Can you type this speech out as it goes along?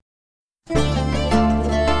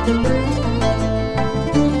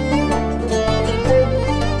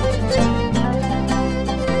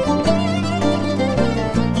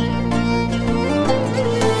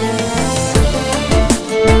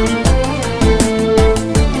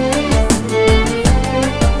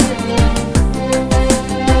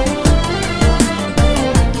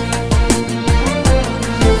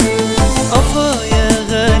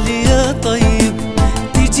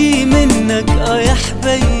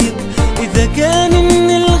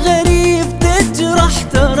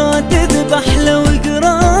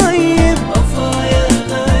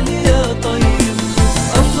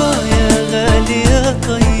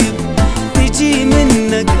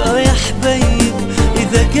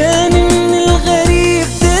كان من الغريب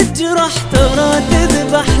تجرح ترى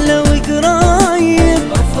تذبح لو قريب.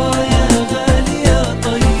 أفا يا غالي يا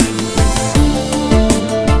طيب.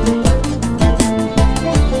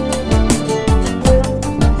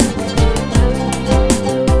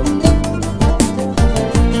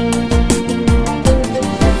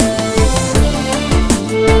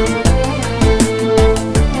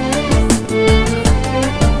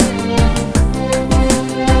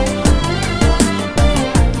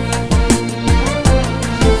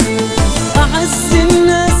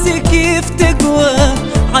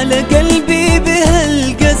 على قلبي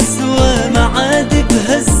بهالقسوة ما عاد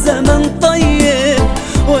بهالزمن طيب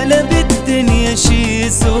ولا بالدنيا شي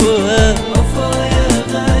سوى. أفا يا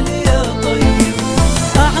غالي يا طيب.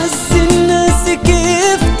 أعز الناس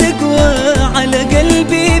كيف تقوى على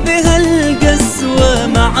قلبي بهالقسوة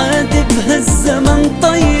ما عاد بهالزمن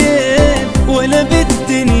طيب ولا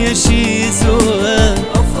بالدنيا شي سوى.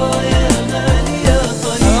 أفا يا غالي يا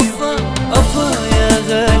طيب. أفا يا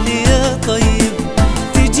غالي يا طيب.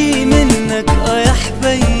 تجي منك يا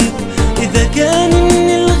حبيب إذا كان من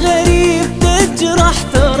الغريب تجرح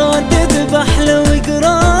ترى تذبح لو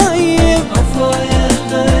قريب. أفا يا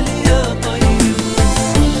غالي يا طيب.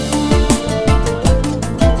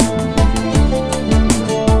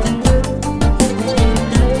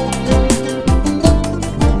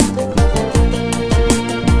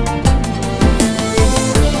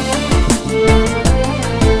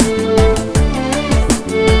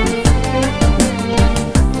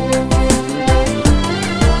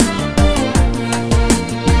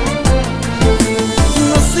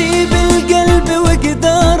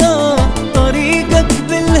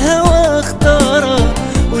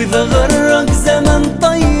 وإذا غرك زمن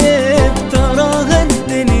طيب تراها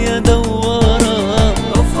الدنيا دوارة.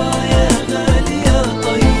 أفا يا غالي يا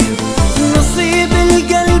طيب. نصيب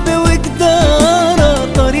القلب وقداره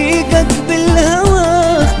طريقك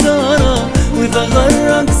بالهوى اختاره. وإذا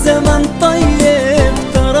غرك زمن طيب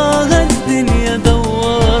تراها الدنيا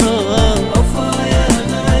دوارة. أفا يا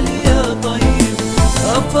غالي يا طيب.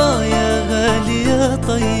 أفا يا غالي يا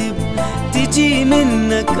طيب. تجي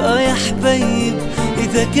منك يا حبيب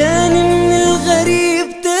إذا كان من الغريب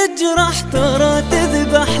تجرح ترى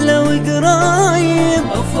تذبح لو قريب.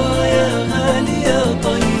 أفا يا غالي يا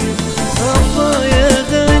طيب. أفا يا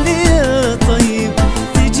غالي يا طيب.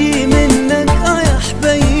 تجي منك يا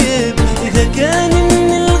حبيب إذا كان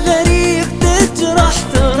من الغريب تجرح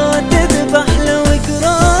ترى تذبح لو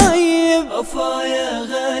قريب. أفا يا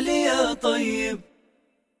غالي يا طيب.